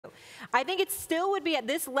I think it still would be at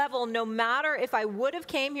this level no matter if I would have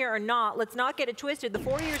came here or not. Let's not get it twisted. The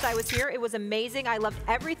 4 years I was here, it was amazing. I loved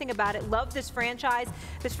everything about it. Loved this franchise.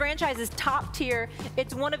 This franchise is top tier.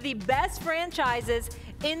 It's one of the best franchises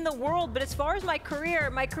in the world. But as far as my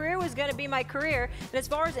career was going to be my career. And as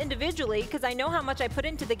far as individually, because I know how much I put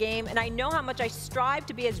into the game and I know how much I strive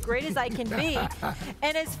to be as great as I can be.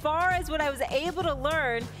 And as far as what I was able to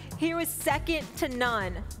learn, here was second to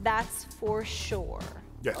none. That's for sure.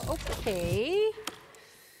 Yes. Okay.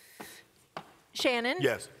 Shannon?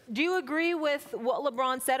 Yes. Do you agree with what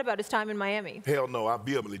LeBron said about his time in Miami? Hell no, I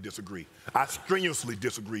vehemently disagree. I strenuously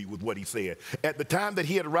disagree with what he said. At the time that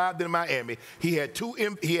he had arrived in Miami, he had two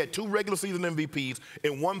regular season MVPs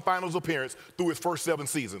and 1 finals appearance through his first 7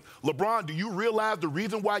 seasons. LeBron, do you realize the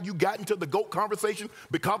reason why you got into the GOAT conversation?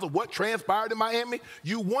 Because of what transpired in Miami?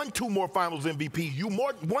 You won 2 more finals MVPs. You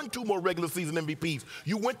won 2 more regular season MVPs.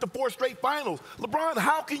 You went to 4 straight finals. LeBron,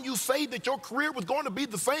 how can you say that your career was going to be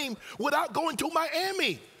the same without going to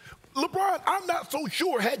Miami? LeBron, I'm not so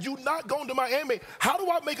sure. Had you not gone to Miami, how do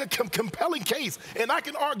I make a compelling case? And I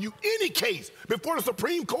can argue any case before the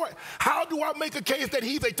Supreme Court. How do I make a case that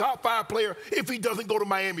he's a top 5 player if he doesn't go to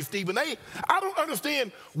Miami, Stephen A? I don't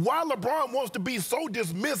understand why LeBron wants to be so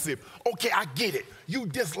dismissive. Okay, I get it. You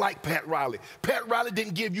dislike Pat Riley. Pat Riley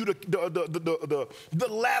didn't give you the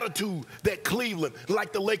latitude that Cleveland,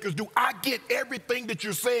 like the Lakers, do. I get everything that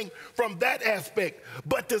you're saying from that aspect.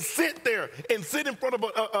 But to sit there and sit in front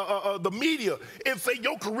of the media and say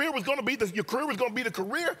your career was going to be the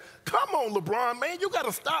career. Come on, LeBron, man, you got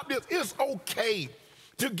to stop this. It's okay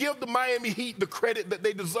to give the Miami Heat the credit that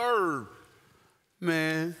they deserve.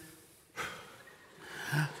 Man,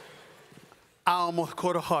 I almost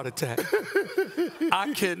caught a heart attack.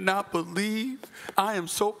 I cannot believe I am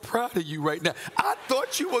so proud of you right now. I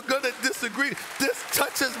thought you were going to disagree. This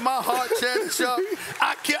touches my heart, Shannon Sharpe.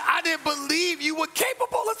 I didn't believe you were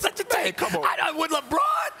capable of such a thing. Hey, come on. With LeBron,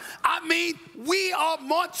 I mean, we are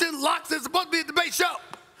marching locks. It's supposed to be a debate show.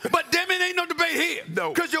 But damn it, ain't no debate here.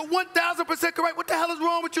 No. Because you're 1,000% correct. What the hell is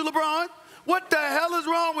wrong with you, LeBron? What the hell is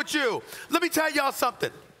wrong with you? Let me tell y'all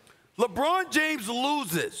something. LeBron James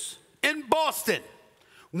loses in Boston.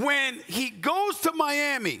 When he goes to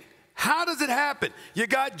Miami, how does it happen? You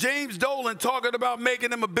got James Dolan talking about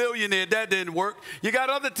making him a billionaire. That didn't work. You got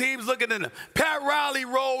other teams looking at him. Pat Riley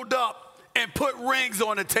rolled up and put rings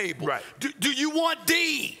on the table. Right. Do you want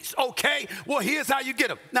these? Okay. Well, here's how you get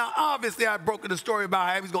them. Now, obviously, I've broken the story about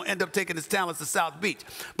how he's going to end up taking his talents to South Beach.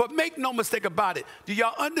 But make no mistake about it. Do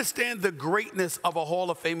y'all understand the greatness of a Hall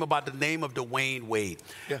of Famer by the name of Dwayne Wade?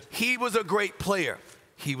 Yes. He was a great player.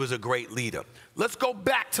 He was a great leader. Let's go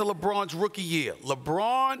back to LeBron's rookie year.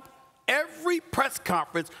 LeBron, every press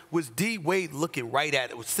conference was D. Wade looking right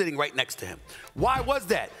at it, was sitting right next to him. Why was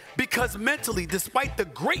that? Because mentally, despite the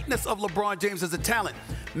greatness of LeBron James as a talent,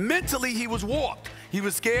 mentally he was warped. He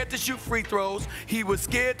was scared to shoot free throws. He was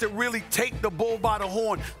scared to really take the bull by the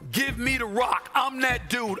horn. Give me the rock. I'm that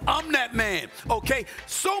dude. I'm that man. Okay?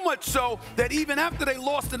 So much so that even after they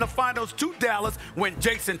lost in the finals to Dallas, when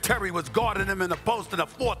Jason Terry was guarding him in the post in the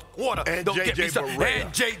 4th quarter. And J.J. Barea.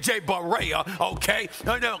 And J.J. Barea, okay?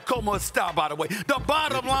 No, Como style, by the way. The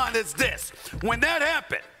bottom line is this. When that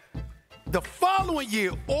happened, the following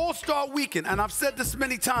year, All-Star Weekend, and I've said this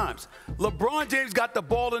many times, LeBron James got the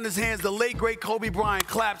ball in his hands. The late, great Kobe Bryant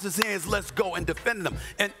claps his hands, let's go, and defend them.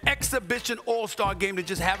 An exhibition All-Star game to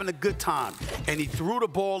just having a good time. And he threw the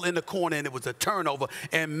ball in the corner, and it was a turnover.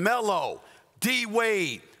 And Melo, D.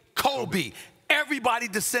 Wade, Kobe, everybody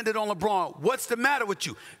descended on LeBron. What's the matter with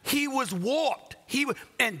you? He was warped.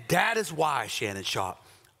 And that is why, Shannon Sharpe,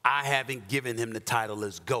 I haven't given him the title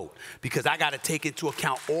as GOAT, because I got to take into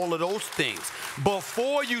account all of those things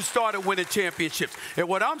before you started winning championships. And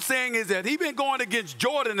what I'm saying is that he's been going against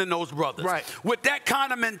Jordan and those brothers with that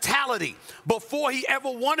kind of mentality before he ever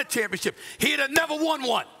won a championship. He'd have never won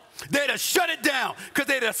one. They'd have shut it down because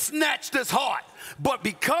they'd have snatched his heart. But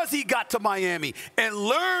because he got to Miami and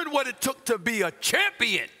learned what it took to be a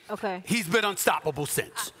champion, he's been unstoppable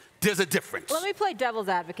since. There's a difference. Let me play devil's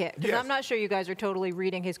advocate, because I'm not sure you guys are totally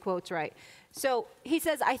reading his quotes right. So he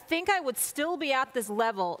says, I think I would still be at this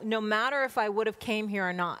level no matter if I would have came here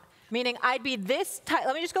or not. Meaning I'd be this type,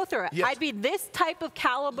 let me just go through it. I'd be this type of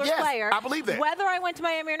caliber player. I believe that. Whether I went to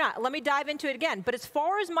Miami or not. Let me dive into it again. But as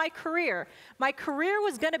far as my career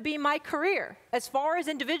was going to be my career as far as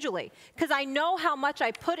individually. Because I know how much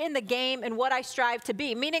I put in the game and what I strive to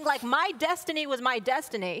be. Meaning like my destiny was my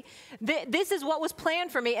destiny. This is what was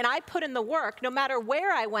planned for me. And I put in the work. No matter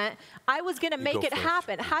where I went, I was going to make it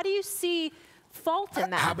happen. How do you see fault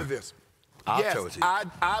in that? How about this? Yes,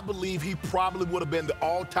 I believe he probably would have been the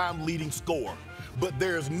all-time leading scorer. but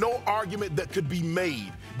there is no argument that could be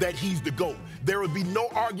made that he's the GOAT. There would be no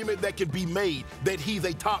argument that could be made that he's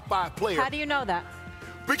a top 5 player. How do you know that?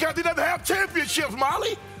 Because he doesn't have championships,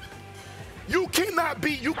 Molly. You cannot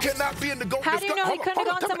be in the GOAT. How do you know he couldn't have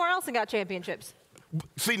gone somewhere else and got championships?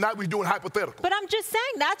 See, now we're doing hypothetical. But I'm just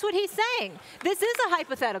saying, that's what he's saying. This is a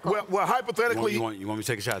hypothetical. Well, hypothetically. You want me to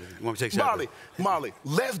take a shot? You want me to take a shot? Molly,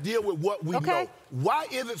 let's deal with what we know. Why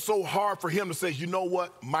is it so hard for him to say, you know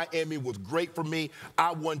what, Miami was great for me.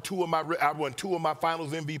 I won two of my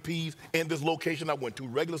Finals MVPs in this location. I won 2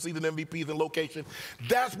 regular season MVPs in location.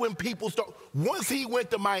 That's when people start. Once he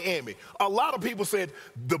went to Miami, a lot of people said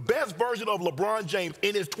the best version of LeBron James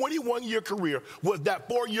in his 21-year career was that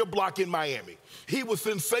 4-year block in Miami. He was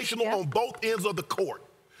sensational on both ends of the court.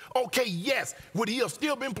 Okay, yes. Would he have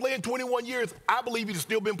still been playing 21 years? I believe he'd have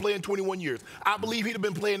still been playing 21 years. I believe he'd have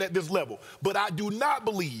been playing at this level. But I do not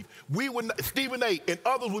believe Stephen A. and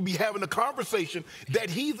others would be having a conversation that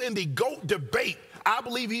he's in the GOAT debate. I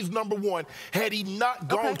believe he's #1 had he not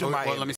gone to Miami. Well, let me